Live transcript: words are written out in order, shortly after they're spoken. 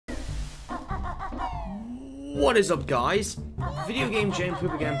What is up, guys? Video Game Jay and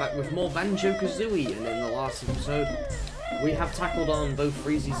Poop again, back with more Banjo-Kazooie, and in the last episode we have tackled on both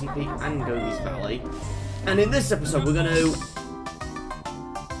Freezy ZP and Gobi's Valley, and in this episode we're gonna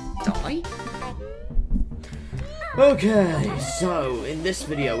die? Okay, so in this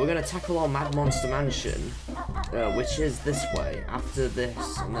video we're gonna tackle on Mad Monster Mansion, which is this way, after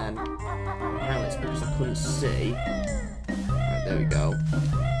this, and then apparently it's because I couldn't see. Right, there we go.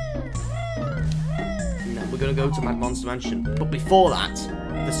 We're gonna go to Mad Monster Mansion, but before that,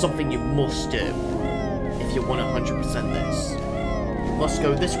 there's something you must do if you want 100% this. You must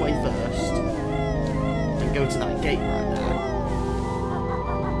go this way first, and go to that gate right there,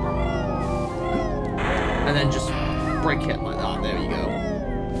 and then just break it like that. There you go.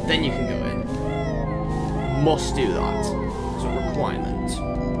 Then you can go in. Must do that. It's a requirement.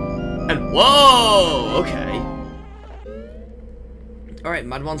 And whoa, okay. All right,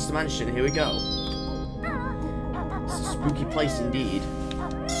 Mad Monster Mansion. Here we go. Spooky place indeed.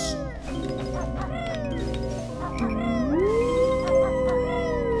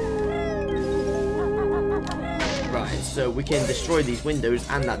 Right, so we can destroy these windows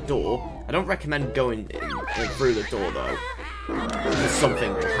and that door. I don't recommend going in through the door though, because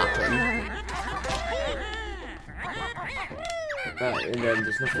something will happen. Right, and then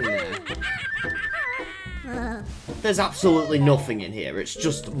there's nothing there. There's absolutely nothing in here, it's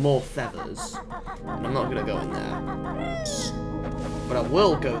just more feathers. And I'm not gonna go in there. But I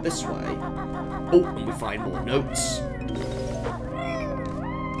will go this way. Oh, and we find more notes.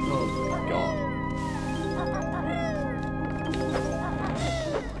 Oh my god.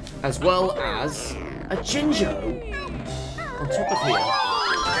 As well as a Jinjo on top of here.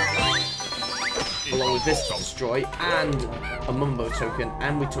 Along with this to destroy, and a Mumbo token,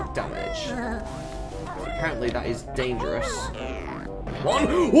 and we took damage. Apparently that is dangerous. One.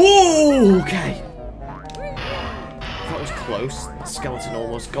 Oh, okay. That was close. The skeleton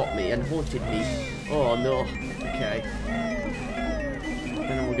almost got me and haunted me. Oh no. Okay.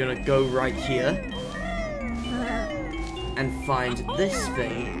 Then we're gonna go right here and find this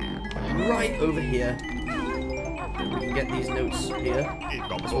thing right over here. And we can get these notes here,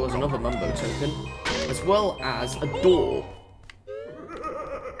 as well as another Mumbo token, as well as a door.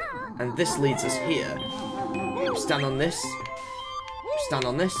 And this leads us here. We stand on this. Stand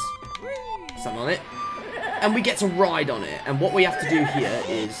on this. Stand on it. And we get to ride on it. And what we have to do here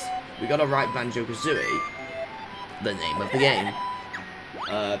is we gotta write Banjo-Kazooie, the name of the game,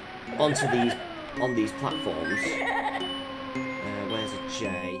 on these platforms. Where's a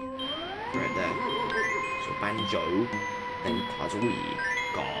J? Right there. So Banjo, then Kazooie.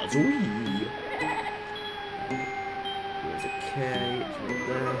 Kazooie. Where's a K? It's right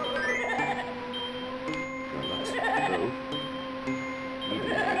there.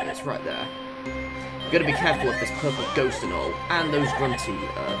 It's right there. You gotta be careful of this purple ghost and all, and those grunty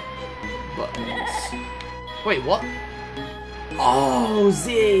buttons. Wait, what? Oh,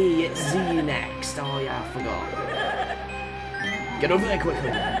 Z! It's Z next. Oh yeah, I forgot. Get over there quickly.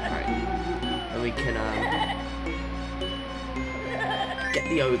 Right, and we can get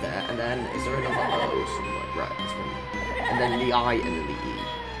the O there, and then is there another O somewhere? Right, this one, and then the I and then the E.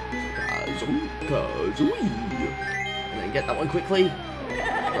 Kazooie. And then get that one quickly.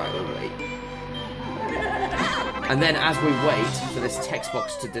 Right, we'll wait. And then as we wait for this text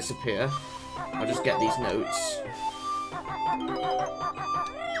box to disappear, I'll just get these notes.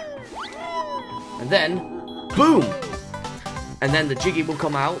 And then, boom! And then the Jiggy will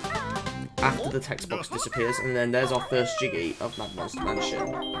come out after the text box disappears, and then there's our first Jiggy of Mad Monster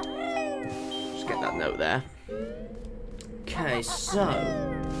Mansion. Just get that note there. Okay, so,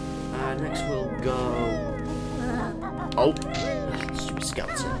 next we'll go... Oh! Stupid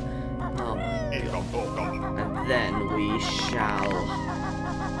skeleton. Oh my god. And then we shall...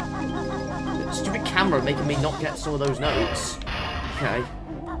 Stupid camera making me not get some of those notes. Okay.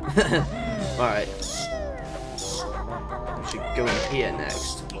 Alright. We should go in here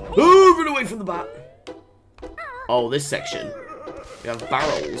next. Oh, run away from the bat! Oh, this section. We have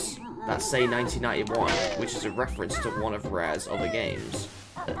barrels that say 1991, which is a reference to one of Rare's other games,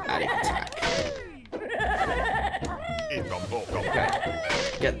 Attic Attack. Okay,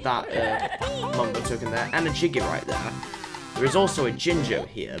 get that Mumbo token there, and a Jiggy right there. There is also a Jinjo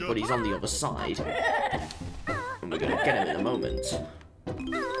here, but he's on the other side. And we're going to get him in a moment.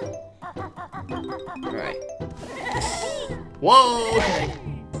 Right. Whoa, okay.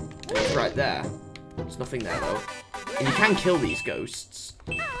 It's right there. There's nothing there, though. And you can kill these ghosts.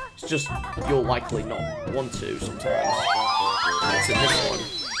 It's just, you'll likely not want to sometimes. And it's in this one.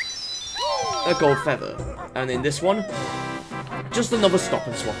 A gold feather. And in this one, just another stop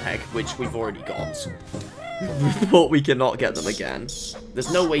and swap egg, which we've already got. But we cannot get them again.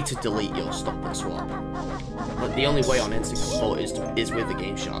 There's no way to delete your stop and swap. But the only way on Instant Comfort is with the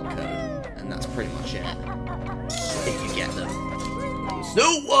Game Shark code. And that's pretty much it. If you get them. So,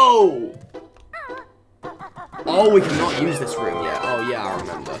 whoa! Oh, we cannot use this room yet. Oh, yeah, I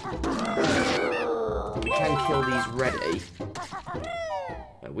remember. We can kill these ready.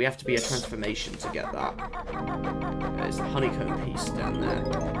 We have to be a transformation to get that. There's a honeycomb piece down there.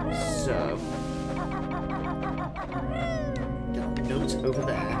 So... get a note over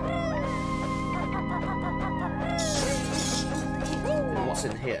there. And what's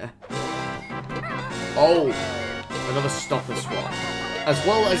in here? Oh! Another stop and swap. As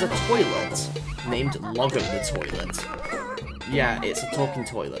well as a toilet named Logo the Toilet. Yeah, it's a talking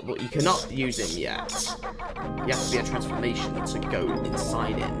toilet, but you cannot use him yet. You have to be a transformation to go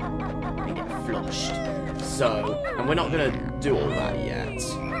inside him and get flushed. So, and we're not gonna do all that yet.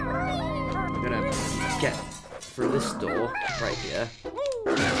 We're gonna get through this door right here.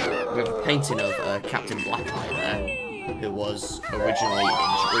 We have a painting of Captain Blackeye there, who was originally in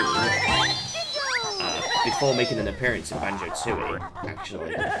Dream. Before making an appearance in Banjo-Tooie,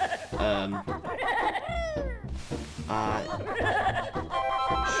 actually.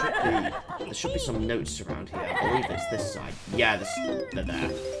 There should be some notes around here. I believe it's this side. Yeah, they're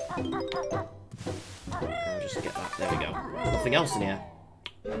there. I'll just get that. There we go. Nothing else in here.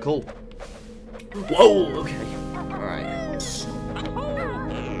 Cool. Whoa, okay. Alright.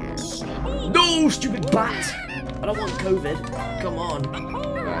 No, stupid bat! I don't want COVID. Come on.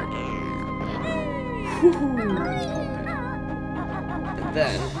 Alright. And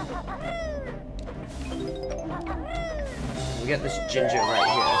then we get this ginger right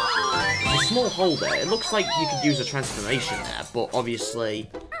here. There's a small hole there. It looks like you could use a transformation there, but obviously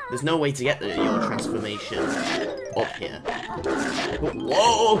there's no way to get your transformation up here.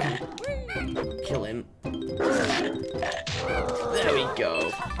 Whoa! Kill him. There we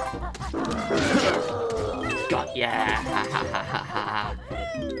go. Got ya!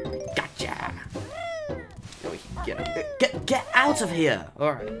 Gotcha! Get out of here!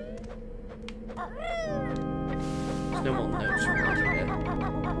 Alright. There's no more notes around here.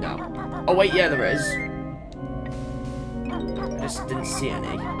 No. Oh wait, yeah there is. I just didn't see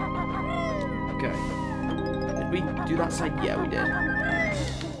any. Okay. Did we do that side? Yeah, we did.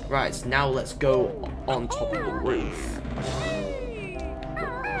 Right, so now let's go on top of the roof.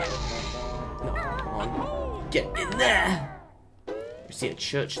 No, come on. Get in there! We see a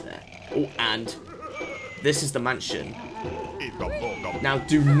church there. Oh, and this is the mansion. Now,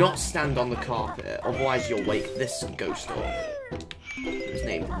 do not stand on the carpet, otherwise you'll wake this ghost up. It's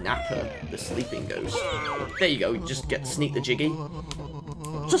named Napper, the sleeping ghost. There you go, just sneak the jiggy.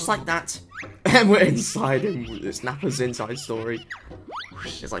 Just like that. And we're inside him. It's Napper's inside story.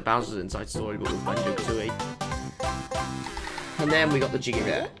 It's like Bowser's inside story, but with Banjo-Kazooie. And then we got the jiggy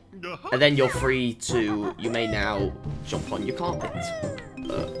there. And then you're free to, you may now jump on your carpet.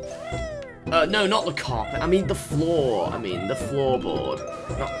 No, not the carpet. I mean the floor. I mean the floorboard.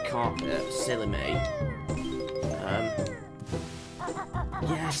 Not the carpet. Silly me.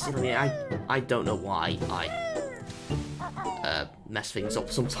 Yeah, silly me. I don't know why I mess things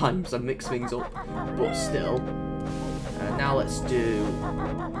up sometimes. I mix things up. But still. Now let's do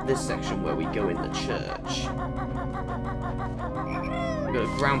this section where we go in the church. We're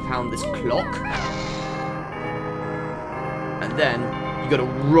gonna ground pound this clock. And then you gotta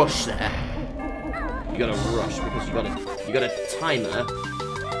rush there. You gotta rush because you got a timer.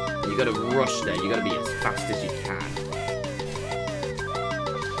 And you gotta rush there. You gotta be as fast as you can.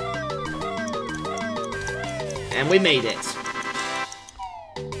 And we made it.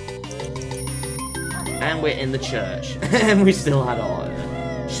 And we're in the church. And we still had our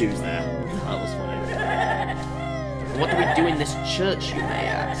shoes there. That was funny. What do we do in this church, you may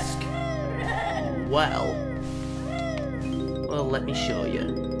ask? Well, let me show you.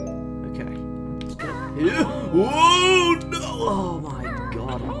 Okay. Let's get up here. Whoa, no! Oh my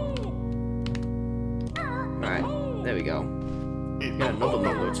god. Alright, there we go. Get another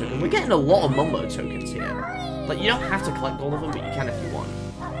Mumbo token. We're getting a lot of Mumbo tokens here. Like, you don't have to collect all of them, but you can if you want.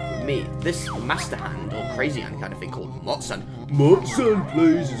 With me, this Master Hand, or Crazy Hand kind of thing called Motsan. Motsan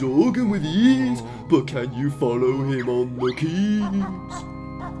plays his organ with ease, but can you follow him on the keys?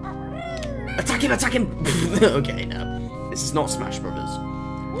 Attack him, attack him! Okay, no. This is not Smash Brothers.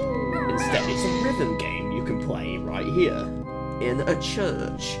 Instead, it's a rhythm game you can play right here, in a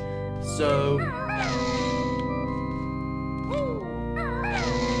church. So...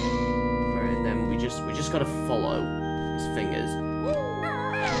 and then we just gotta follow his fingers.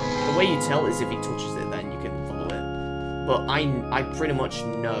 The way you tell is if he touches it, then you can follow it. but I pretty much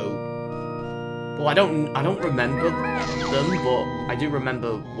know. Well, I don't remember them, but I do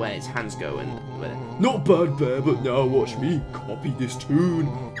remember where his hands go and where. Not bad, bear, but now watch me copy this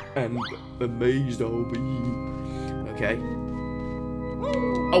tune, and amazed I'll be. Okay.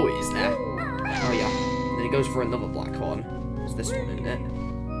 Oh, it is there. Oh yeah. Then he goes for another black one. It's this one, isn't it?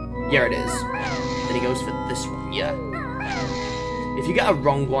 Yeah, it is. Then he goes for this one. Yeah. If you get a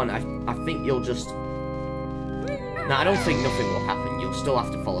wrong one, I think you'll just. No, I don't think nothing will happen. You'll still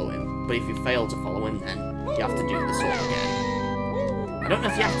have to follow him. But if you fail to follow him, then you have to do this all again. I don't know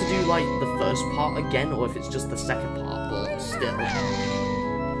if you have to do, like, the first part again, or if it's just the second part, but still.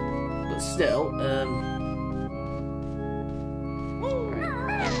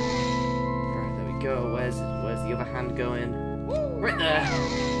 Right, there we go. Where's the other hand going? Right there!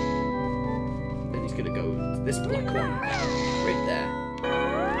 Then he's gonna go to this black one. Right there.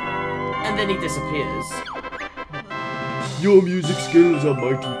 And then he disappears. Your music skills are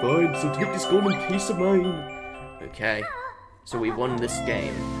mighty fine, so take this golden piece of mine. Okay, so we won this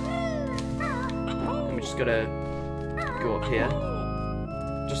game. And we just gotta go up here.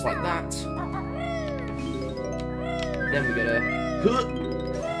 Just like that. Then we gotta...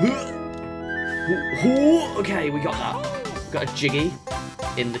 Okay, we got that. We got a jiggy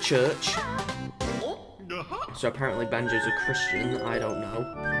in the church. So apparently Banjo's a Christian, I don't know.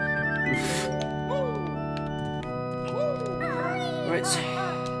 Right,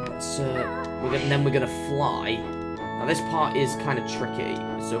 then we're gonna fly. Now this part is kind of tricky.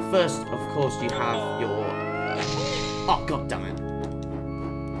 So first, of course, you have your. Oh god damn it!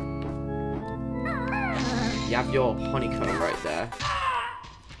 You have your honeycomb right there.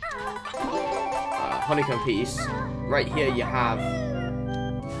 Honeycomb piece. Right here, you have.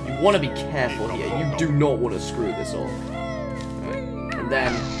 You want to be careful here. You do not want to screw this up. Right. And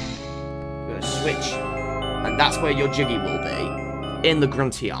then we're gonna switch, and that's where your jiggy will be. In the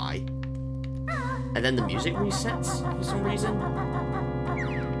grunty eye. And then the music resets for some reason.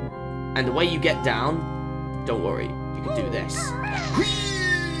 And the way you get down, don't worry, you can do this.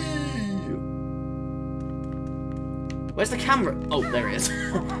 Where's the camera? Oh, there it is.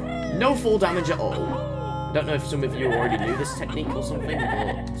 No fall damage at all. I don't know if some of you already knew this technique or something,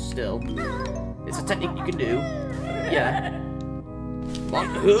 but still. It's a technique you can do. Yeah.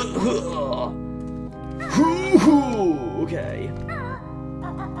 Okay.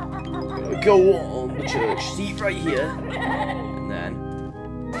 Go on the church seat right here, and then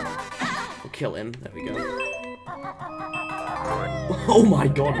we'll kill him. There we go. Oh my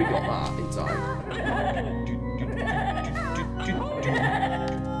god, we got that in time.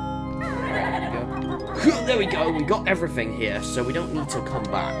 There we go. We got everything here, so we don't need to come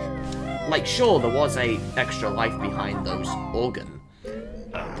back. Like, sure, there was a extra life behind those organ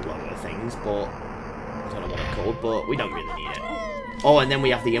things, but I don't know what they're called, but we don't really need it. Oh, and then we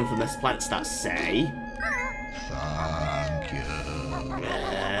have the infamous plants that say... Thank you.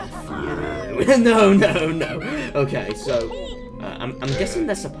 No. Okay, so... I'm guessing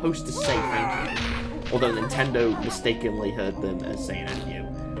they're supposed to say thank you. Although Nintendo mistakenly heard them as saying F you.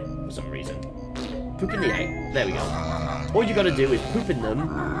 For some reason. Poop in the egg. There we go. All you gotta do is poop in them.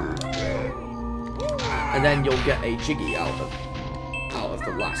 And then you'll get a jiggy out of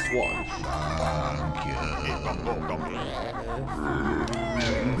the last one.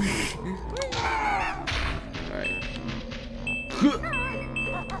 Alright.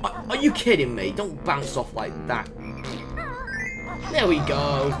 Are you kidding me? Don't bounce off like that. There we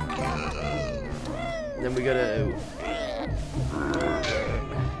go. And then we gotta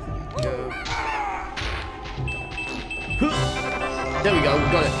go. There we go, we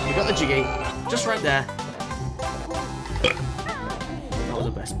got it. We got the jiggy. Just right there. That was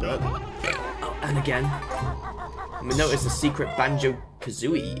the best bit. Oh, and again. And we notice the secret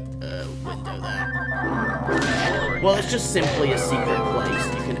Banjo-Kazooie window there. Well, it's just simply a secret place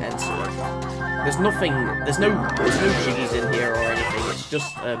you can enter. There's no jiggies in here or anything. It's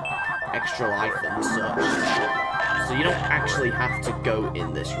just extra life and such. So you don't actually have to go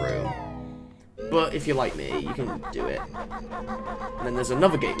in this room. But if you're like me, you can do it. And then there's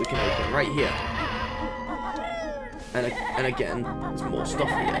another gate we can open right here. And again, there's more stuff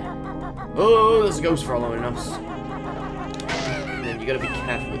here. Oh, there's a ghost following us. And then you gotta be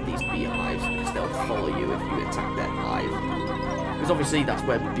careful with these beehives because they'll follow you if you attack their hive. Because obviously that's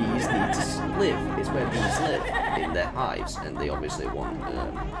where bees need to live. It's where bees live, in their hives, and they obviously want.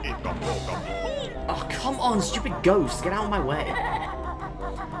 Oh come on, stupid ghost! Get out of my way!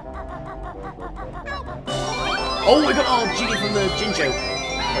 Oh, we got our genie from the Jinjo.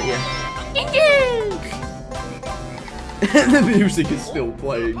 Oh yeah. The music is still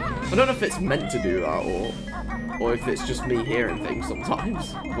playing. I don't know if it's meant to do that or. Or if it's just me hearing things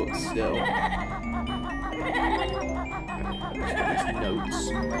sometimes, but still. These notes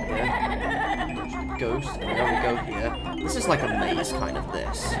here. Ghost, and then we go here. This is like a maze kind of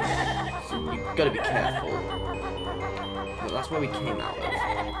this. So you've got to be careful. But that's where we came out of.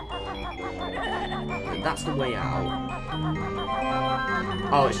 And that's the way out.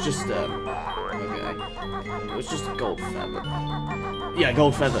 Oh, it's just, okay. It was just a gold feather. Yeah,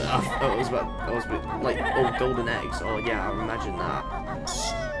 gold feather. Oh, it was about, like, oh, golden eggs. Oh, yeah, I imagine that.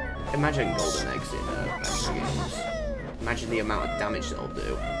 Imagine golden eggs in Banjo games. Imagine the amount of damage they'll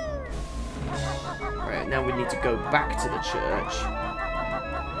do. Right, now we need to go back to the church.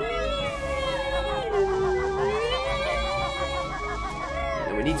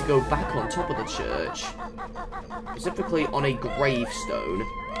 And we need to go back on top of the church. Specifically on a gravestone.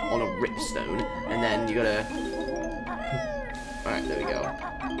 On a ripstone. And then you gotta... Alright, there we go.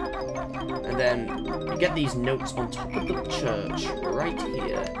 And then you get these notes on top of the church right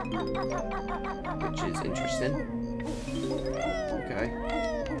here. Which is interesting. Okay.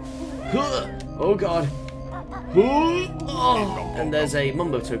 Oh god. Oh. And there's a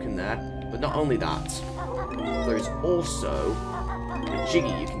Mumbo token there. But not only that, there's also a Jiggy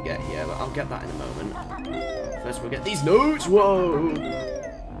you can get here, but I'll get that in a moment. First we'll get these notes. Whoa!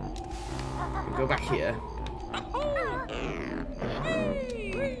 We'll go back here.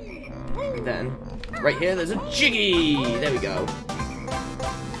 And then, right here, there's a Jiggy! There we go.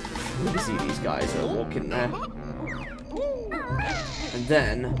 You can see these guys are walking there. And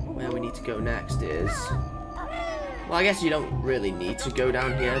then, where we need to go next is... Well, I guess you don't really need to go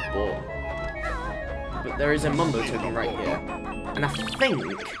down here, but there is a Mumbo token right here. And I think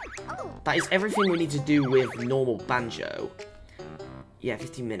that is everything we need to do with normal Banjo. Yeah,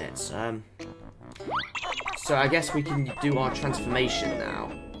 15 minutes. So I guess we can do our transformation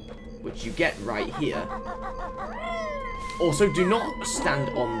now, which you get right here. Also, do not stand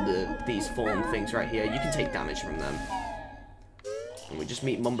on these form things right here. You can take damage from them. And we just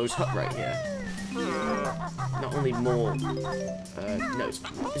meet Mumbo's hut right here. Not only more notes.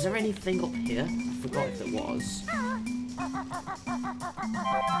 Is there anything up here? I forgot if there was.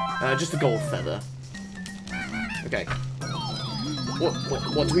 Just a gold feather. Okay.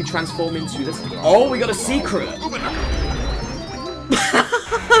 What do we transform into this? Oh, we got a secret!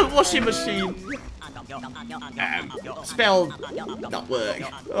 Washing machine. Spell not work.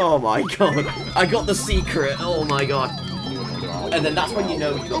 Oh my god. I got the secret. Oh my god. And then that's when you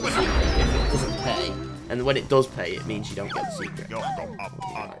know you got the secret, if it doesn't pay. And when it does pay, it means you don't get the secret.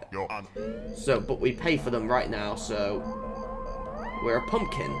 So, but we pay for them right now, so... We're a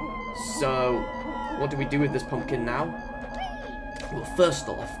pumpkin. So, what do we do with this pumpkin now? Well, first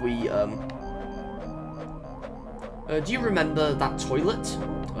off, we, do you remember that toilet?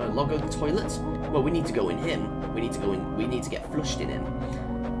 Logo the toilet? Well, we need to go in him. We need to get flushed in him.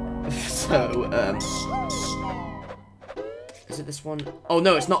 So, is it this one? Oh,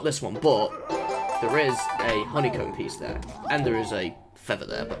 no, it's not this one, but there is a honeycomb piece there. And there is a feather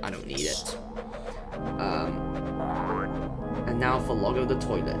there, but I don't need it. And now for Logo the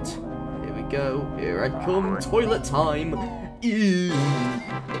toilet. Here we go. Here I come. Toilet time. Ew.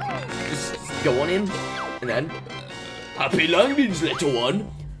 Just go on in. And then... Happy landings, little one.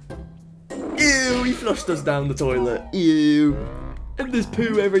 Ew, he flushed us down the toilet. Ew. And there's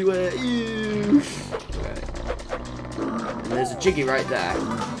poo everywhere. Ew. Okay. And there's a Jiggy right there.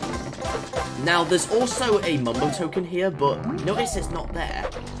 Now, there's also a Mumbo token here, but notice it's not there.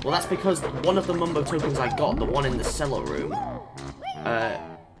 Well, that's because one of the Mumbo tokens I got, the one in the cellar room,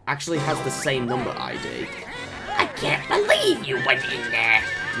 actually has the same number ID. I can't believe you went in there.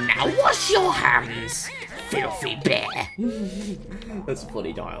 Now wash your hands, filthy bear. That's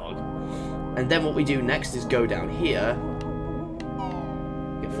funny dialogue. And then what we do next is go down here.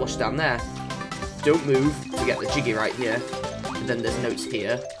 Get flushed down there. Don't move to get the Jiggy right here. And then there's notes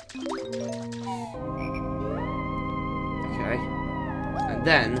here. Okay. And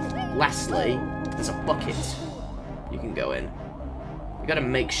then, lastly, there's a bucket you can go in. You gotta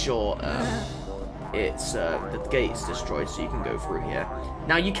make sure it's the gate's destroyed so you can go through here.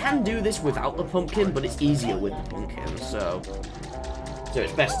 Now you can do this without the pumpkin, but it's easier with the pumpkin, so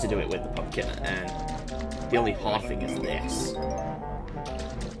it's best to do it with the pumpkin. And the only hard thing is this.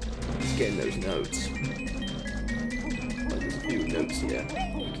 Just getting those notes. There's a few notes here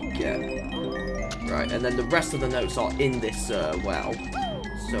you can get. Right, and then the rest of the notes are in this well.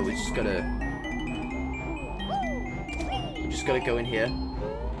 So we just gotta go in here.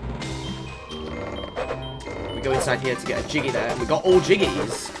 We go inside here to get a Jiggy there, and we got all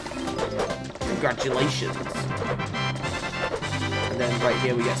Jiggies. Congratulations. And then right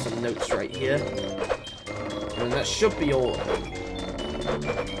here we get some notes right here. And that should be all of them.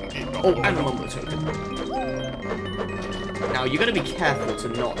 Oh, and a Mumbo token. Now, you're going to be careful to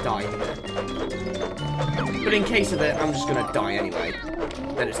not die here. But in case of it, I'm just going to die anyway.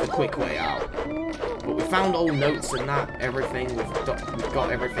 Then it's the quick way out. But we found all notes and that, everything. We've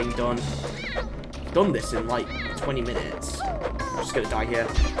got everything done. We've done this in like 20 minutes. I'm just going to die here.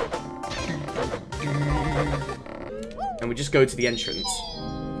 And we just go to the entrance.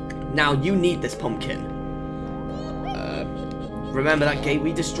 Now, you need this pumpkin. Remember that gate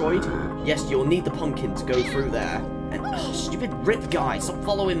we destroyed? Yes, you'll need the pumpkin to go through there. And, oh, stupid rip guy, stop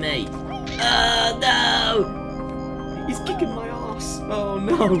following me. No! He's kicking my ass. Oh,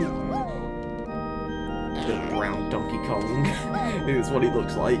 no. The brown Donkey Kong. Is what he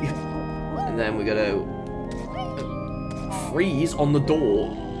looks like. And then we're gonna freeze on the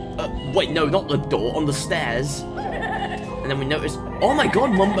door. Wait, no, not the door, on the stairs. And then we notice, oh my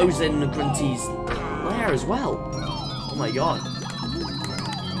god, Mumbo's in Grunty's lair as well. Oh my god.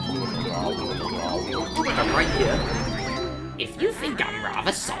 I'm right here. If you think I'm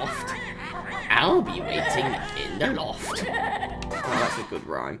rather soft, I'll be waiting in the loft. Oh, that's a good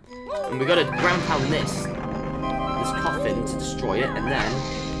rhyme. And we gotta ground pound this coffin to destroy it, and then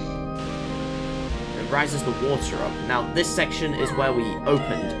it rises the water up. Now, this section is where we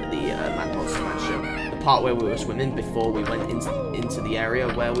opened the Mad Monster Mansion. The part where we were swimming before we went into the area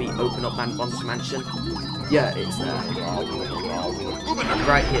where we open up Mad Monster Mansion. Yeah, it's there. And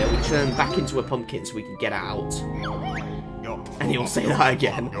right here, we turn back into a pumpkin so we can get out. And he'll say that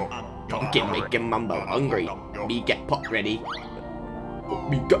again. Pumpkin making Mumbo hungry. Me get pot ready.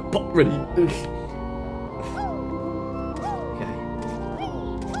 Me get pot ready. Okay.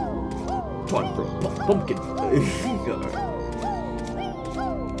 Time for a pumpkin.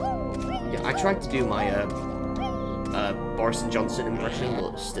 Yeah, I tried to do my Boris Johnson impression,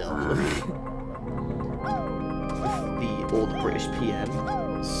 but still. Or the British PM.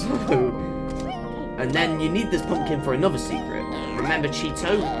 So, and then you need this pumpkin for another secret. Remember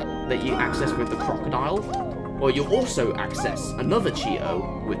Cheeto that you access with the crocodile? Well, you'll also access another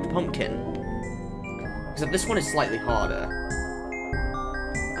Cheeto with the pumpkin. Except this one is slightly harder.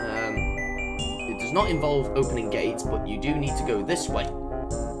 It does not involve opening gates, but you do need to go this way.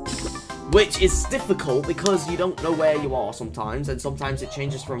 Which is difficult because you don't know where you are sometimes, and sometimes it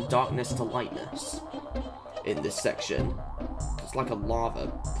changes from darkness to lightness. In this section, it's like a lava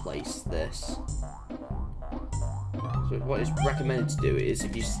place. This. So what is recommended to do is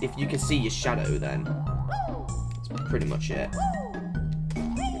if you can see your shadow, then that's pretty much it.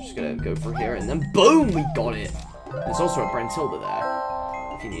 We're just gonna go through here, and then boom, we got it. There's also a Brentilda there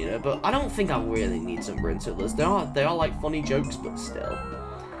if you need it, but I don't think I really need some Brentildas. They are like funny jokes, but still.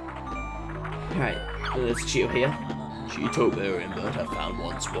 All right, there's Cheeto here. Cheeto there, but I found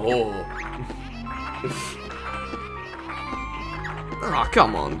once more. Oh,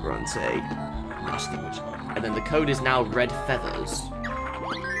 come on, Grunty. Nasty witch. And then the code is now red feathers.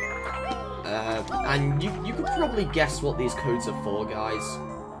 And you could probably guess what these codes are for, guys.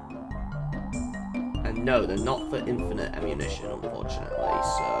 And no, they're not for infinite ammunition, unfortunately,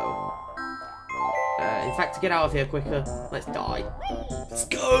 so... in fact, to get out of here quicker, let's die. Let's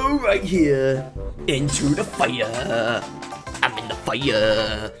go right here. Into the fire. I'm in the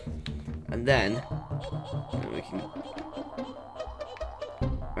fire. And then we can...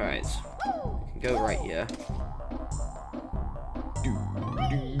 Alright, we can go right here.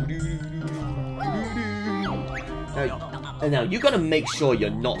 Now you gotta make sure you're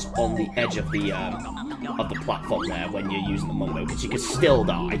not on the edge of the platform there when you're using the Mumbo, because you can still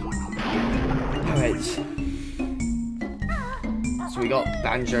die. Alright. So we got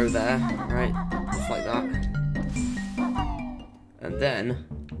Banjo there, right? Just like that. And then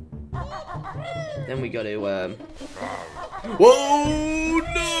we gotta whoa,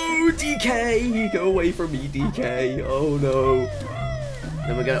 no, DK! Go away from me, DK. Oh, no.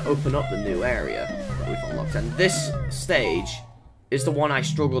 Then we're going to open up the new area that we've unlocked. And this stage is the one I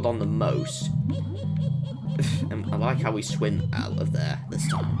struggled on the most. And I like how we swim out of there this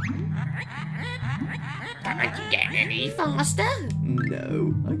time. Can't you get any faster?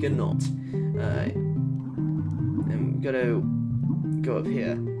 No, I cannot. Then we've got to go up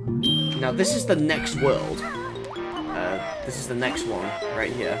here. Now, this is the next world. This is the next one,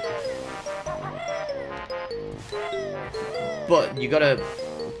 right here. But you gotta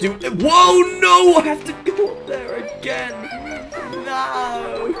do... Whoa, no! I have to go up there again!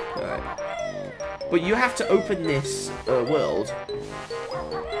 No! Alright. But you have to open this world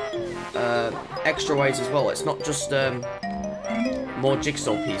extra ways as well. It's not just more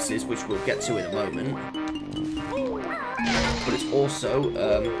jigsaw pieces, which we'll get to in a moment. But it's also...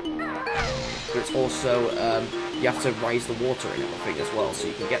 but it's also, you have to raise the water and everything as well, so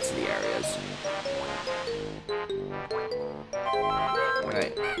you can get to the areas.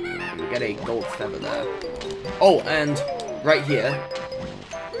 Right, we get a gold feather there. Oh, and right here,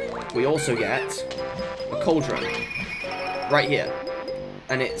 we also get a cauldron. Right here.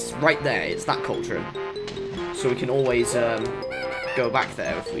 And it's right there, it's that cauldron. So we can always go back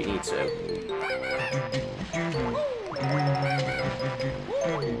there if we need to.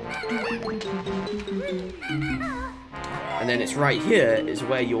 And then it's right here is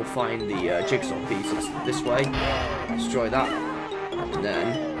where you'll find the jigsaw pieces. This way, destroy that. And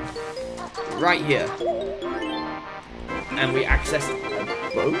then, right here. And we access a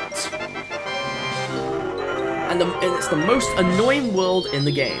boat. And it's the most annoying world in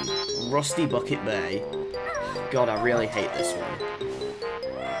the game. Rusty Bucket Bay. God, I really hate this one.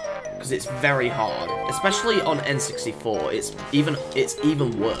 Because it's very hard. Especially on N64, it's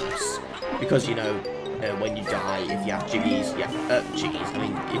even worse. Because, you know, when you die, if you have jiggies, if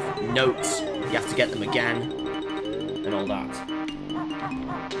notes, you have to get them again. And all that.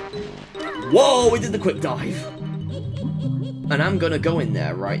 Whoa, we did the quick dive. And I'm gonna go in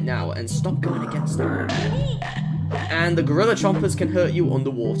there right now and stop going against them. And the gorilla chompers can hurt you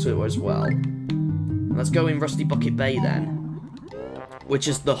underwater as well. Let's go in Rusty Bucket Bay then. Which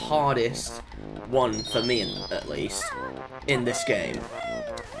is the hardest one for me, at least, in this game.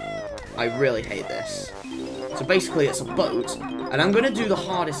 I really hate this. So basically it's a boat, and I'm gonna do the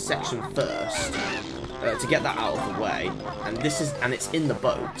hardest section first. To get that out of the way. And it's in the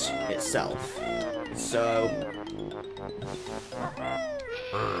boat itself. So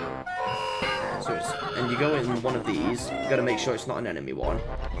and you go in one of these, you gotta make sure it's not an enemy one.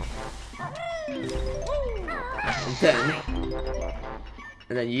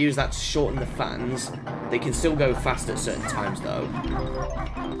 And then you use that to shorten the fans. They can still go fast at certain times though.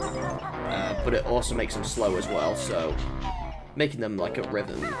 But it also makes them slow as well, so making them like a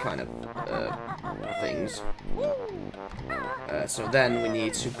rhythm kind of things. So then we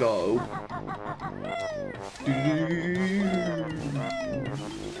need to go.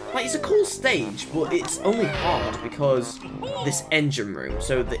 Like, it's a cool stage, but it's only hard because this engine room.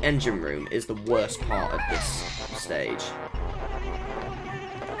 So the engine room is the worst part of this stage.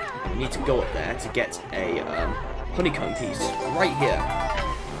 We need to go up there to get a honeycomb piece right here.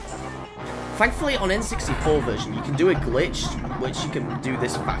 Thankfully, on N64 version, you can do a glitch, which you can do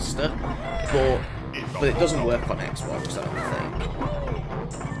this faster, but it doesn't work on Xbox, I don't think.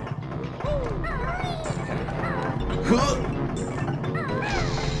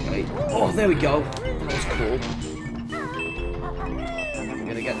 Okay. Oh, there we go. That was cool. I'm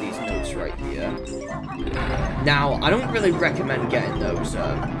gonna get these notes right here. Now, I don't really recommend getting those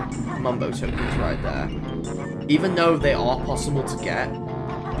Mumbo tokens right there, even though they are possible to get.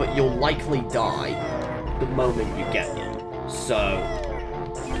 But you'll likely die the moment you get them. So,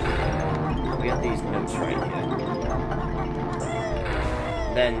 we get these notes right here.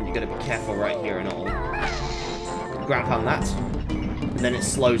 Then you gotta be careful right here and all. Grab on that, and then it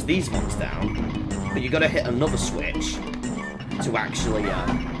slows these ones down. But you gotta hit another switch to actually.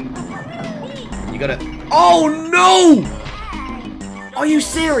 You gotta. Oh no! Are you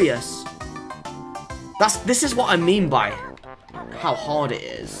serious? This is what I mean by how hard it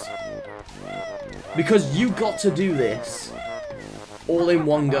is, because you got to do this all in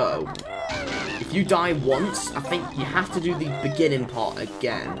one go. If you die once, I think you have to do the beginning part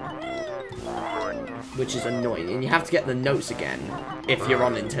again, which is annoying, and you have to get the notes again if you're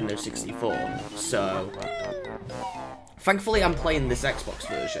on Nintendo 64. So thankfully I'm playing this Xbox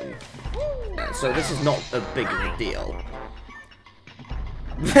version, so this is not a big deal.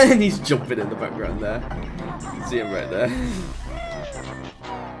 And he's jumping in the background there. You can see him right there.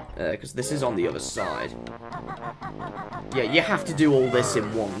 Because this is on the other side. Yeah, you have to do all this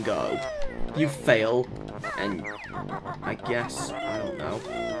in one go. You fail, and I guess, I don't know.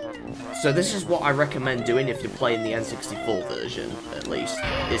 So this is what I recommend doing if you're playing the N64 version, at least,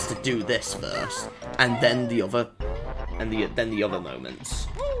 is to do this first, and then the other, then the other moments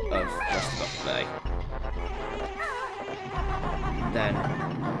of Rusty Bucket Bay. Then,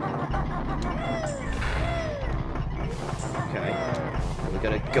 okay. We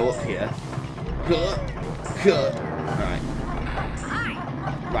gotta go up here. Right.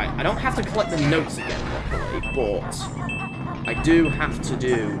 Right, I don't have to collect the notes again, luckily, but I do have to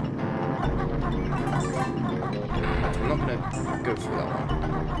do. I'm not gonna go through that one.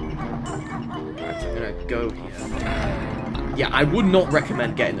 Right, I'm gonna go here. Yeah, I would not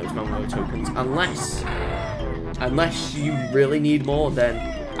recommend getting those Mumbo tokens unless you really need more. Then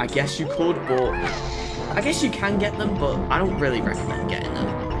I guess you could, but I guess you can get them, but I don't really recommend getting them.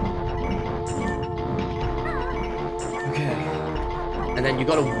 And then you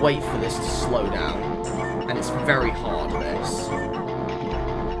gotta wait for this to slow down. And it's very hard, this.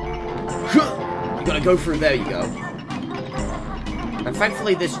 You gotta go through, there you go. And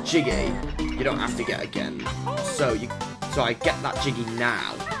thankfully this Jiggy, you don't have to get again. So I get that Jiggy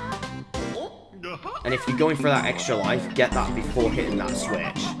now. And if you're going for that extra life, get that before hitting that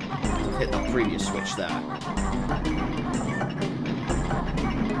switch. Hit that previous switch there.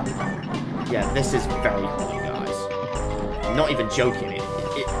 Yeah, this is very hard, guys. I'm not even joking.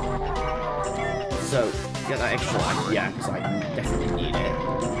 So, get that extra life. Yeah, because I definitely need it.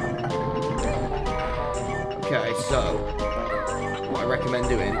 Okay, so what I recommend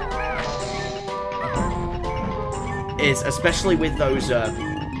doing is, especially with those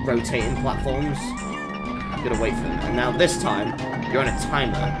rotating platforms, you gotta wait for them. And now this time, you're on a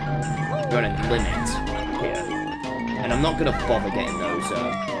timer. You're on a limit here. And I'm not gonna bother getting those.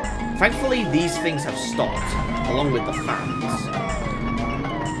 Thankfully, these things have stopped, along with the fans.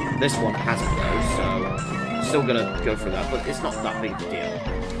 This one hasn't though, so still gonna go for that, but it's not that big of a deal.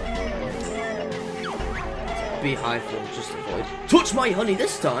 Beehive will just avoid. Touch my honey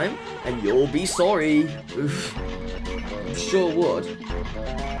this time, and you'll be sorry. Oof. You sure would.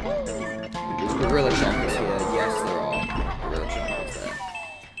 There's gorilla chompers here. Yes, there are gorilla chompers there.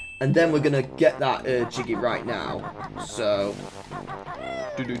 And then we're gonna get that Jiggy right now. So.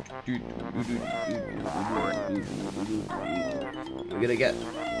 We're gonna get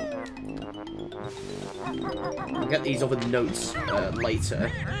these other notes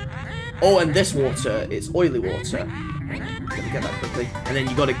later. Oh, and this water, it's oily water. Gonna get that quickly. And then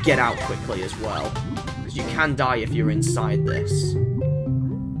you gotta get out quickly as well. Because you can die if you're inside this.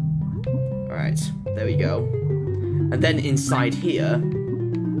 Alright, there we go. And then inside here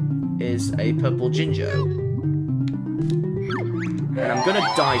is a purple Jinjo. And I'm gonna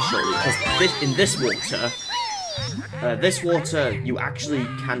die shortly, because in this water, you actually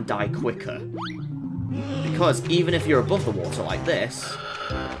can die quicker. Because even if you're above the water like this,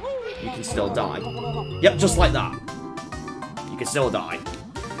 you can still die. Yep, just like that. You can still die.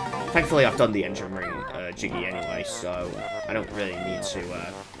 Thankfully, I've done the engine ring Jiggy anyway, so I don't really need to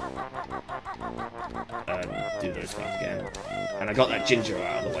do those things again. And I got that Jinjo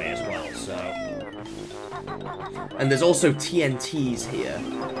out of the way as well, so. And there's also TNTs here.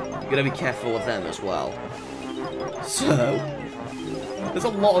 You gotta be careful of them as well. So, there's a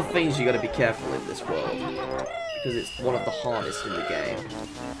lot of things you gotta be careful in this world. Because it's one of the hardest in the game.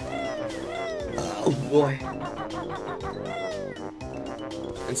 Oh boy.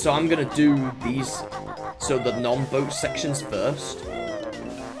 And so I'm gonna do these, so the non-boat sections first.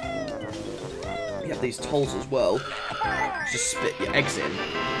 You have these tolls as well. Just spit your eggs in.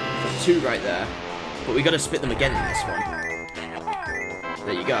 So 2 right there. But we gotta spit them again in this one.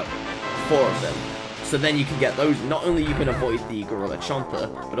 There you go. 4 of them. So then you can get those. Not only you can avoid the Gorilla Chomper,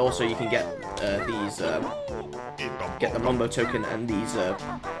 but also you can get these, get the Mumbo token and these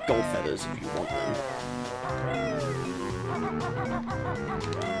gold feathers if you want them.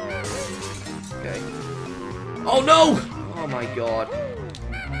 Okay. Oh no! Oh my god.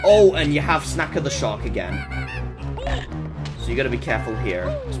 Oh, and you have Snacker the Shark again. So you gotta be careful here,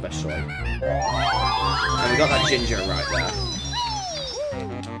 especially. And we got that Ginger right there.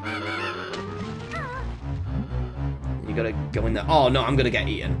 You gotta go in there. Oh no, I'm gonna get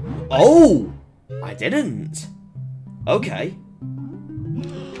eaten. Oh! I didn't. Okay.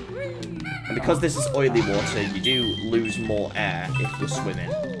 And because this is oily water, you do lose more air if you're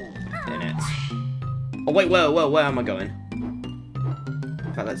swimming in it. Oh wait, where am I going?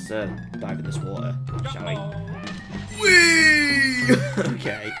 In fact, let's dive in this water, shall we? Whee!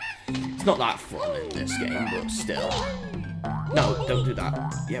 Okay. It's not that fun in this game, but still. No, don't do that.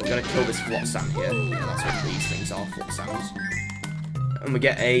 Yeah, we gotta kill this Flotsam here. Yeah, that's what these things are, Flotsams. And we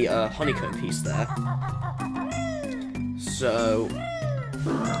get a honeycomb piece there. So...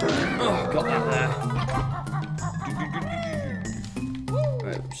 Oh, got that there.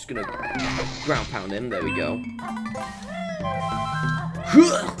 Right, I'm just gonna ground pound him. There we go.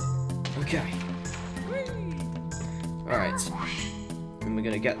 Okay. Alright. And we're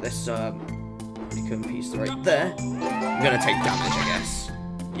gonna get this honeycomb piece right there. I'm gonna take damage, I guess.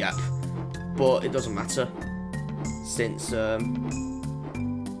 Yep. But it doesn't matter. Since, Alright,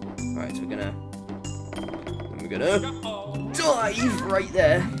 so we're gonna dive right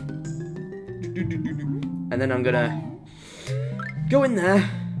there. And then I'm gonna go in there.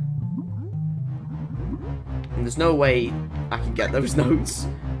 And there's no way I can get those notes.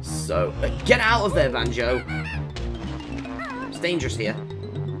 So, get out of there, Banjo. It's dangerous here.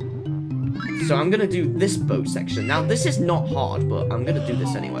 So I'm gonna do this boat section. Now, this is not hard, but I'm gonna do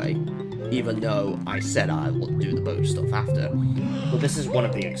this anyway. even though I said I would do the boat stuff after. But this is one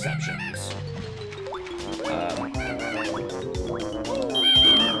of the exceptions.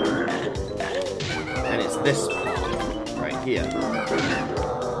 And it's this part right here.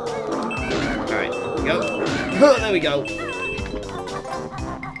 Alright, go. Oh, there we go.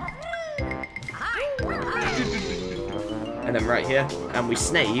 And then right here, and we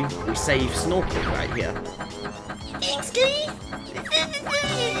save snorkeling right here.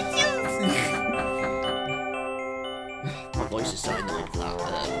 My voice is so annoying for that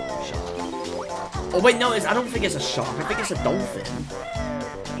shark. Oh wait, no, I don't think it's a shark. I think it's a dolphin.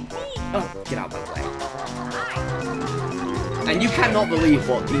 Oh, get out of my way. And you cannot believe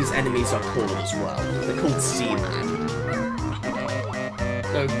what these enemies are called as well. They're called Seaman.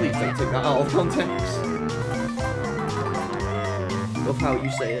 No, please don't take that out of context. Love how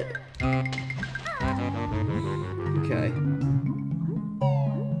you say it. Okay.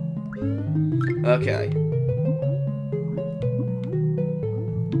 Okay.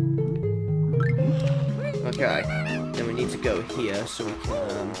 Okay. Then we need to go here so we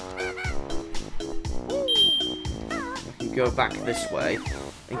can go back this way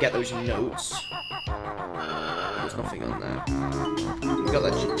and get those notes. There's nothing on there. We got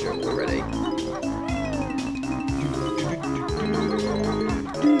that ginger already.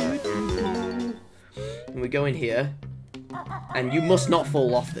 And we go in here, and you must not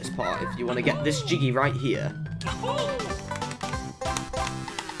fall off this part if you want to get this jiggy right here.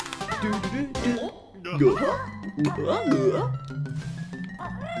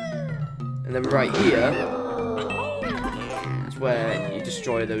 And then right here is where you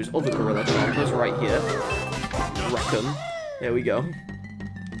destroy those other gorilla chompers right here. Wreck them. There we go.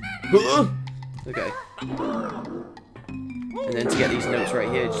 Okay. And then to get these notes right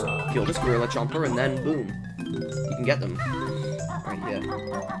here, just kill this gorilla chomper, and then boom, you can get them right here.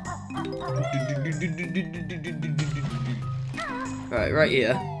 Alright, right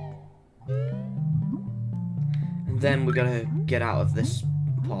here. And then we're gonna get out of this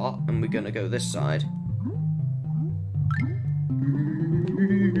part, and we're gonna go this side.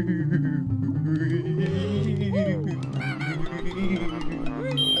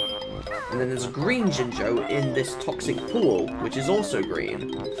 And then there's a green Jinjo in this toxic pool, which is also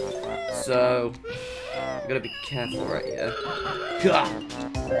green. So, you gotta be careful right here.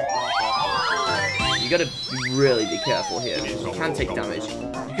 You gotta really be careful here, because you can take damage.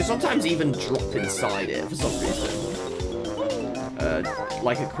 You can sometimes even drop inside it for some reason.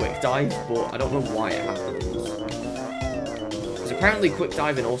 Like a quick dive, but I don't know why it happens. Because apparently quick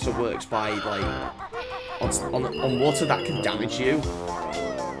diving also works by, like, on water that can damage you.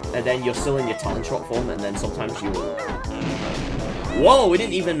 And then you're still in your talent shot form, and then sometimes you... Whoa, we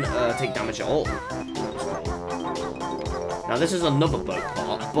didn't even take damage at all. Now this is another boat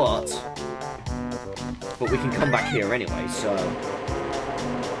part, but we can come back here anyway, so...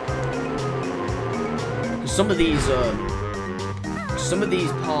 Some of these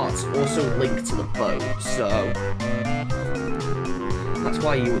parts also link to the boat, so... That's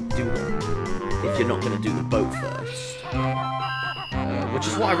why you would do them, if you're not going to do the boat first. Which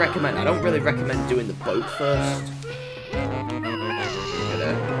is what I recommend. I don't really recommend doing the boat first.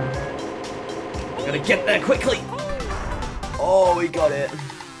 Gotta get there quickly! Oh, we got it.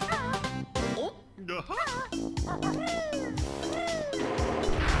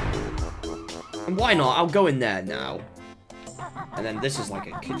 And why not? I'll go in there now. And then this is like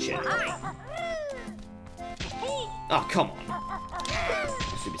a kitchen. Oh, come on.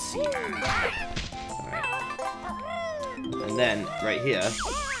 Stupid seaman. Alright. And then, right here,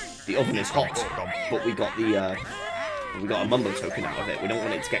 the oven is hot, but we got a Mumbo token out of it. We don't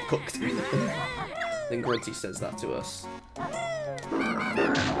want it to get cooked. Then Grunty says that to us.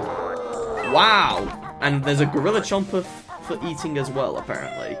 Wow! And there's a gorilla chomper for eating as well,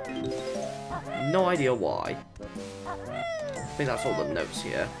 apparently. No idea why. I think that's all the notes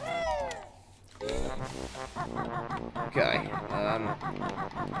here. Okay,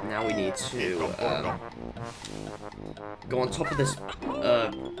 now we need to, go on top of this,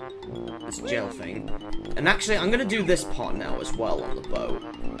 this jail thing. And actually, I'm gonna do this part now as well on the boat.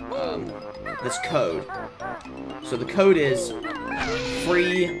 This code. So the code is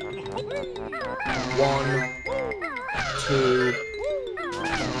 3, 1, 2,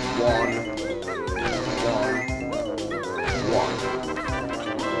 1, 1, 1.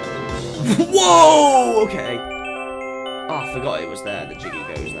 Whoa! Okay. Oh, I forgot it was there. The jiggy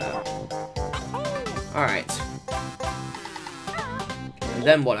goes there. Alright. And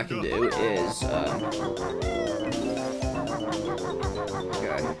then what I can do is,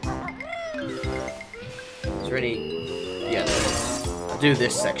 okay. Is there any... Yeah, there is. do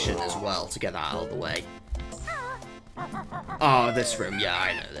this section as well to get that out of the way. Oh, this room. Yeah,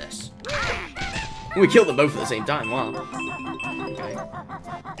 I know this. We killed them both at the same time. Wow. Okay.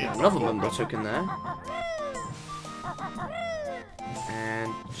 Another Mumbo token there.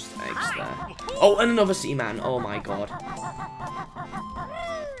 And just eggs there. Oh, and another Seaman. Oh my god.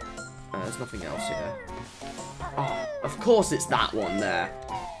 There's nothing else here. Oh, of course it's that one there.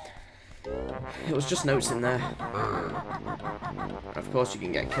 It was just notes in there. Of course you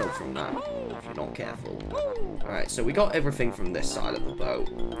can get killed from that if you're not careful. Alright, so we got everything from this side of the boat,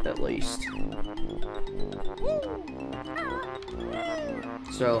 at least.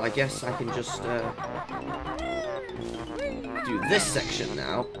 So I guess I can just do this section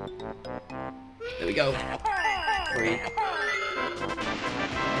now. There we go. Free.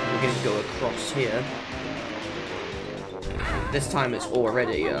 We're gonna go across here. This time it's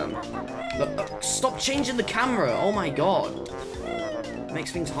already, stop changing the camera! Oh my god! It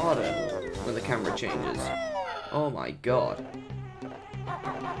makes things harder when the camera changes. Oh my god.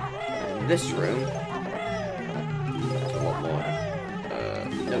 In this room, there's a lot more,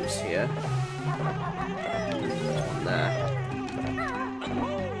 notes here. One there.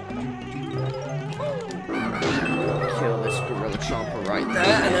 Kill this gorilla chomper right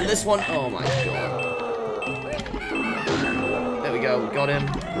there, and then this one, oh my god. There we go, we got him.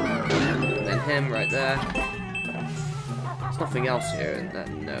 And then him right there. There's nothing else here, and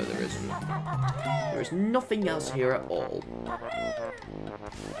then, no, there isn't. There is nothing else here at all.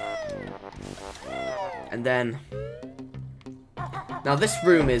 And then... Now, this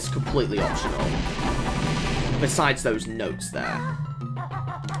room is completely optional. Besides those notes there.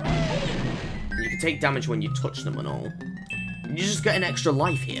 You can take damage when you touch them and all. You just get an extra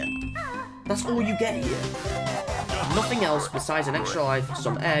life here. That's all you get here. Nothing else besides an extra life,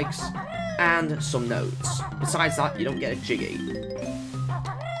 some eggs, and some notes. Besides that, you don't get a Jiggy.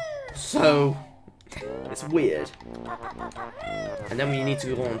 So, it's weird. And then we need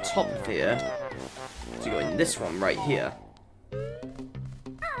to go on top of here, to go in this one right here.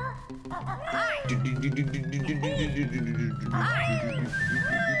 We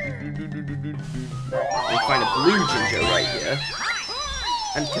find a blue ginger right here.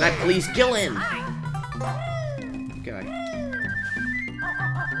 And can I please kill him? Okay.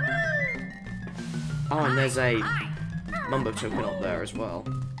 Oh, and there's a Mumbo token up there as well.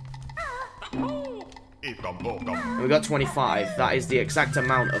 And we got 25. That is the exact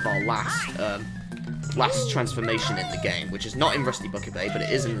amount of our last transformation in the game, which is not in Rusty Bucket Bay, but it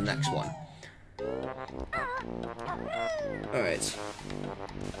is in the next one. Alright.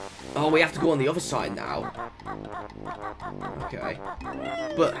 Oh, we have to go on the other side now. Okay.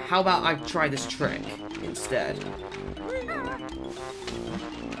 But how about I try this trick instead?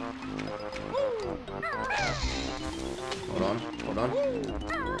 Hold on, hold on.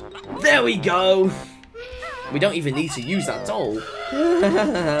 There we go! We don't even need to use that doll.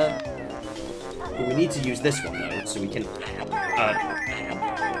 But we need to use this one though, so we can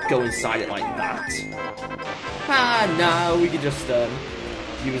go inside it like that. Ah, no, we can just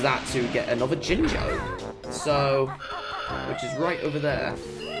use that to get another Jinjo. So, which is right over there.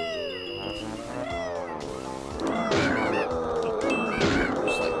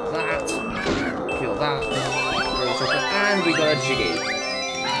 Just like that. Kill that. And we got a Jiggy.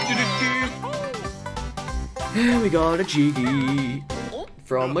 We got a Jiggy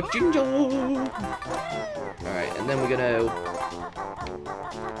from a Jinjo. Alright, and then we're gonna...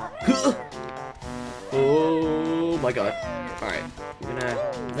 Oh my god. Alright, we're gonna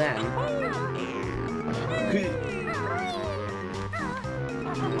then...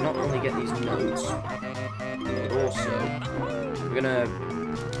 not only get these notes, but also we're gonna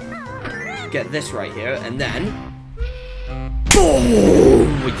get this right here, and then...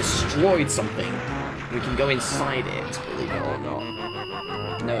 Boom! We destroyed something. We can go inside it, believe it or not.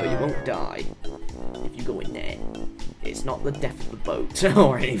 No, you won't die if you go in there. It's not the death of the boat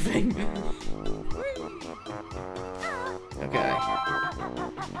or anything. Okay.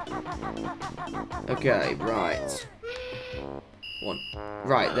 Okay, right. One.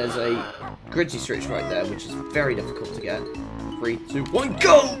 Right, there's a gritty switch right there, which is very difficult to get. 3, 2, 1,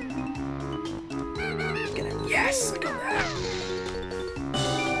 go! Get it. Yes, I got that.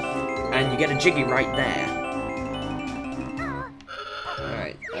 And you get a Jiggy right there.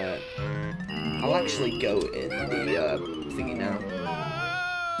 Alright, I'll actually go in the thingy now.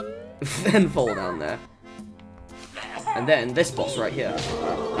 Then fall down there. And then this boss right here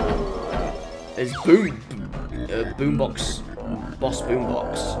is Boombox. Boss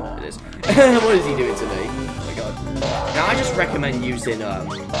Boombox. It is. What is he doing to me? Oh my god. Now I just recommend using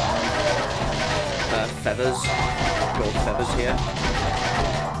feathers. Gold feathers here.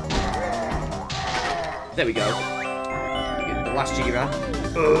 There we go. You get the last Jiggy rat.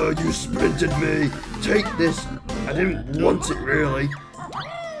 You splintered me. Take this. I didn't want it really.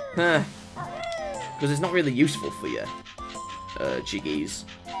 Huh. Because it's not really useful for you, Jiggies.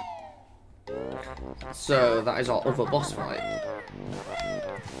 So, that is our other boss fight.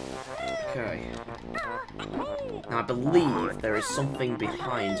 Okay. Now, I believe there is something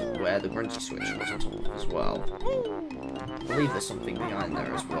behind where the Grunchy switch was on top as well. I believe there's something behind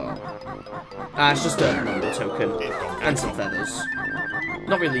there as well. It's just a Mumbo token. And some feathers.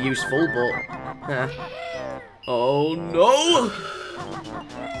 Not really useful, but... Oh, no!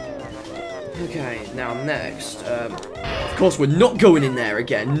 Okay, now next, of course we're not going in there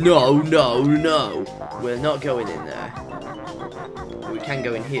again. No, no, no. We're not going in there. We can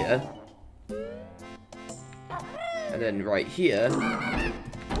go in here. And then right here. There's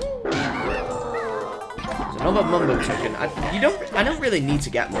another Mumbo token. I don't really need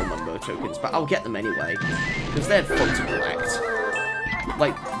to get more Mumbo tokens, but I'll get them anyway. Because they're fun to collect.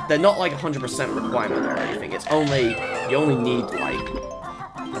 Like, they're not like 100% requirement or anything. It's only, you only need like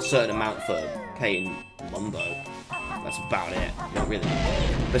a certain amount for paying Mumbo. That's about it. You don't really need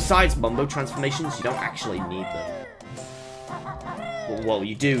them. Besides Mumbo transformations, you don't actually need them. Well,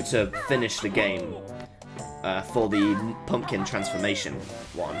 you do to finish the game for the pumpkin transformation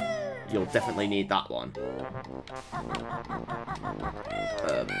one. You'll definitely need that one.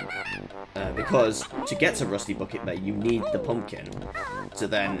 Because to get to Rusty Bucket Bay, you need the pumpkin to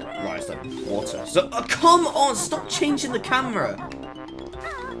then rise the water. So, come on! Stop changing the camera!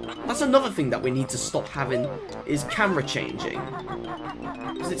 That's another thing that we need to stop having, is camera changing.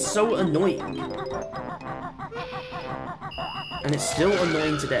 Because it's so annoying. And it's still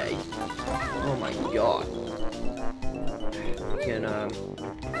annoying today. Oh my god.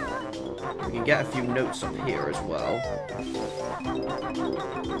 We can get a few notes up here as well.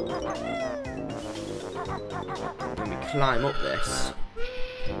 When we climb up this.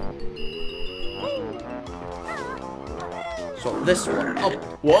 So this one. Oh,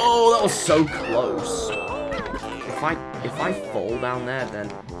 whoa, that was so close. If I fall down there,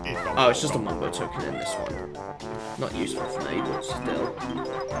 then oh, it's just a Mumbo token in this one. Not useful for me, but still.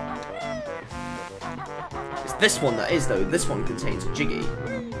 It's this one that is though. This one contains a Jiggy.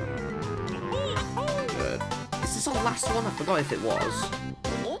 Good. Is this our last one? I forgot if it was.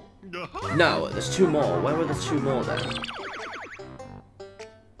 No, there's two more. Where were the two more then?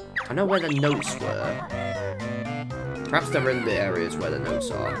 I know where the notes were. Perhaps they're in the areas where the notes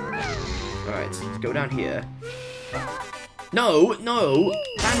are. Alright, let's go down here. No, no!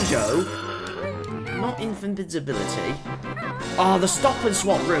 Banjo! Not invisibility. Oh, the stop and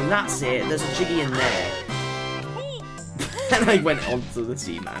swap room, that's it. There's a Jiggy in there. And I went onto the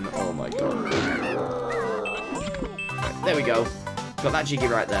T-Man. Oh my god. Right, there we go. Got that Jiggy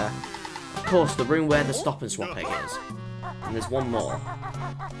right there. Of course, the room where the stop and swap egg is. And there's one more.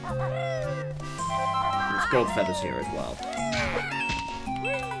 There's gold feathers here as well.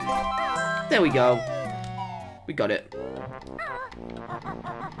 There we go. We got it.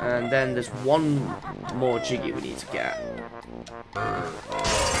 And then there's one more Jiggy we need to get.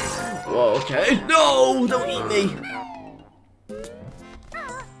 Whoa, okay. No! Don't eat me!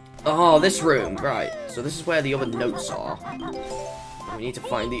 Oh, this room. Right. So this is where the other notes are. We need to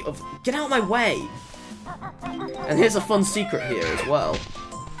find the other... Get out of my way! And here's a fun secret here as well.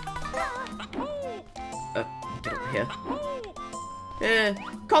 Get up here. Yeah,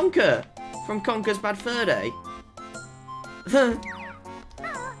 Conker! From Conker's Bad Fur Day. And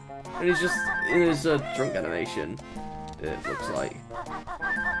he's just in his drunk animation, it looks like.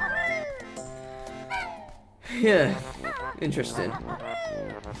 Yeah, interesting.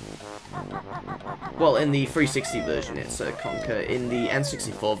 Well, in the 360 version, it's Conker. In the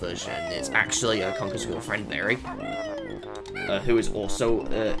N64 version, it's actually Conker's girlfriend, Mary, who is also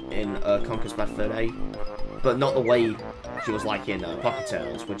in Conker's Bad Fur Day, but not the way she was like in Pocket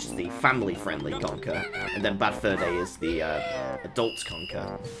Tales, which is the family-friendly Conker, and then Bad Fur Day is the adults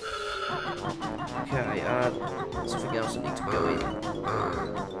Conker. Okay, something else I need to go in.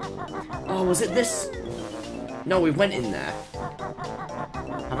 Oh, was it this? No, we went in there.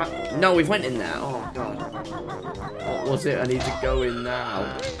 No, we went in there. Oh god. What was it? I need to go in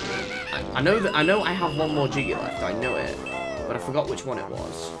now. I know that. I know I have one more Jiggy left. I know it, but I forgot which one it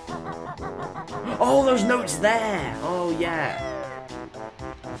was. Oh, those notes there. Oh yeah.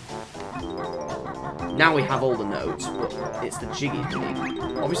 Now we have all the notes, but it's the Jiggy thing.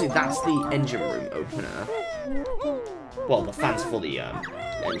 Obviously, that's the engine room opener. Well, the fans for the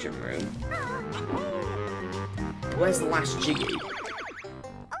engine room. Where's the last Jiggy?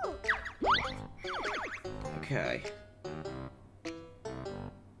 Okay.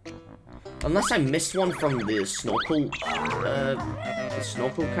 Unless I missed one from the snorkel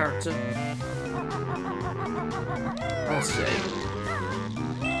character. I'll see.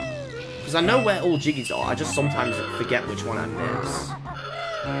 Because I know where all Jiggies are, I just sometimes forget which one I miss.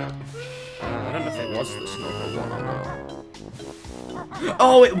 I don't know if it was the snorkel one or not.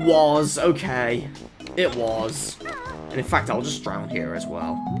 Oh, it was! Okay. It was. And in fact, I'll just drown here as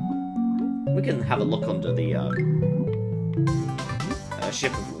well. We can have a look under the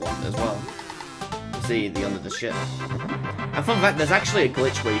ship if we want as well. See the under the ship. And fun fact, there's actually a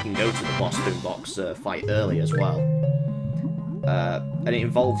glitch where you can go to the boss boombox fight early as well. And it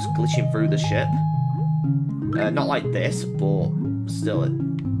involves glitching through the ship. Not like this, but still, it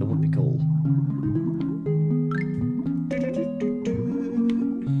would be cool.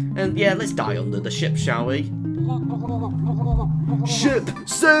 And yeah, let's die under the ship, shall we? Ship,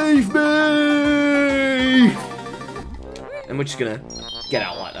 save me! And we're just gonna get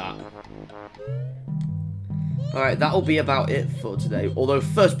out like that. Alright, that'll be about it for today. Although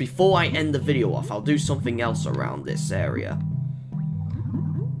first, before I end the video off, I'll do something else around this area.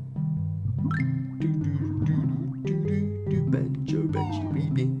 Banjo, banjo,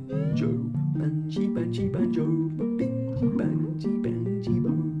 banjo, banjo, banjo, banjo, banjo, banjo.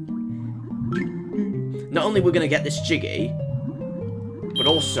 Not only we're gonna get this Jiggy, but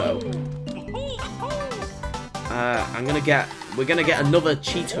also we're gonna get another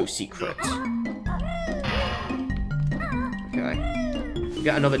Cheeto secret. Okay, we'll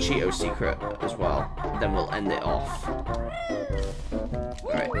get another Cheeto secret as well. Then we'll end it off.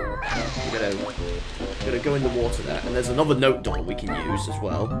 Alright, we're gonna go in the water there, and there's another note door we can use as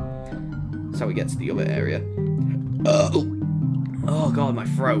well. That's how we get to the other area. Oh god, my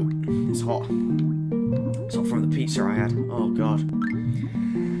throat. It's hot. It's hot from the pizza I had. Oh god.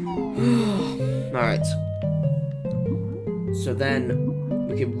 Alright. So then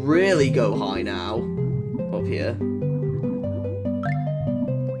we can really go high now. Up here.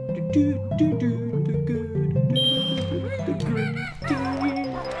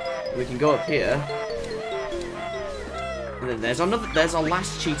 We can go up here. And then there's our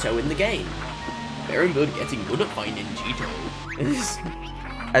last Cheeto in the game. Very good, getting good at finding Cheeto.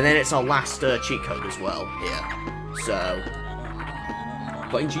 And then it's our last cheat code as well here. So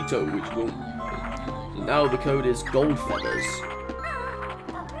find Cheeto, which will. So now the code is gold feathers.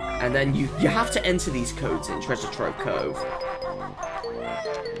 And then you have to enter these codes in Treasure Trove Cove.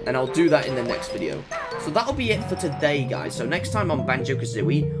 And I'll do that in the next video. So that'll be it for today, guys. So next time on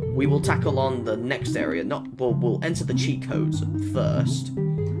Banjo-Kazooie, we will tackle on the next area. We'll enter the cheat codes first.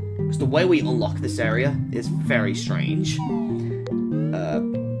 Because the way we unlock this area is very strange.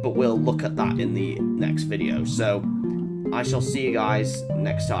 But we'll look at that in the next video. So I shall see you guys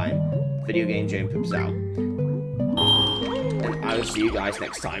next time. Video Game Jane Pips out. And I will see you guys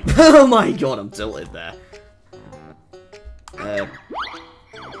next time. Oh my god, I'm tilted there.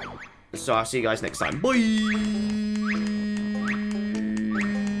 So I'll see you guys next time. Bye!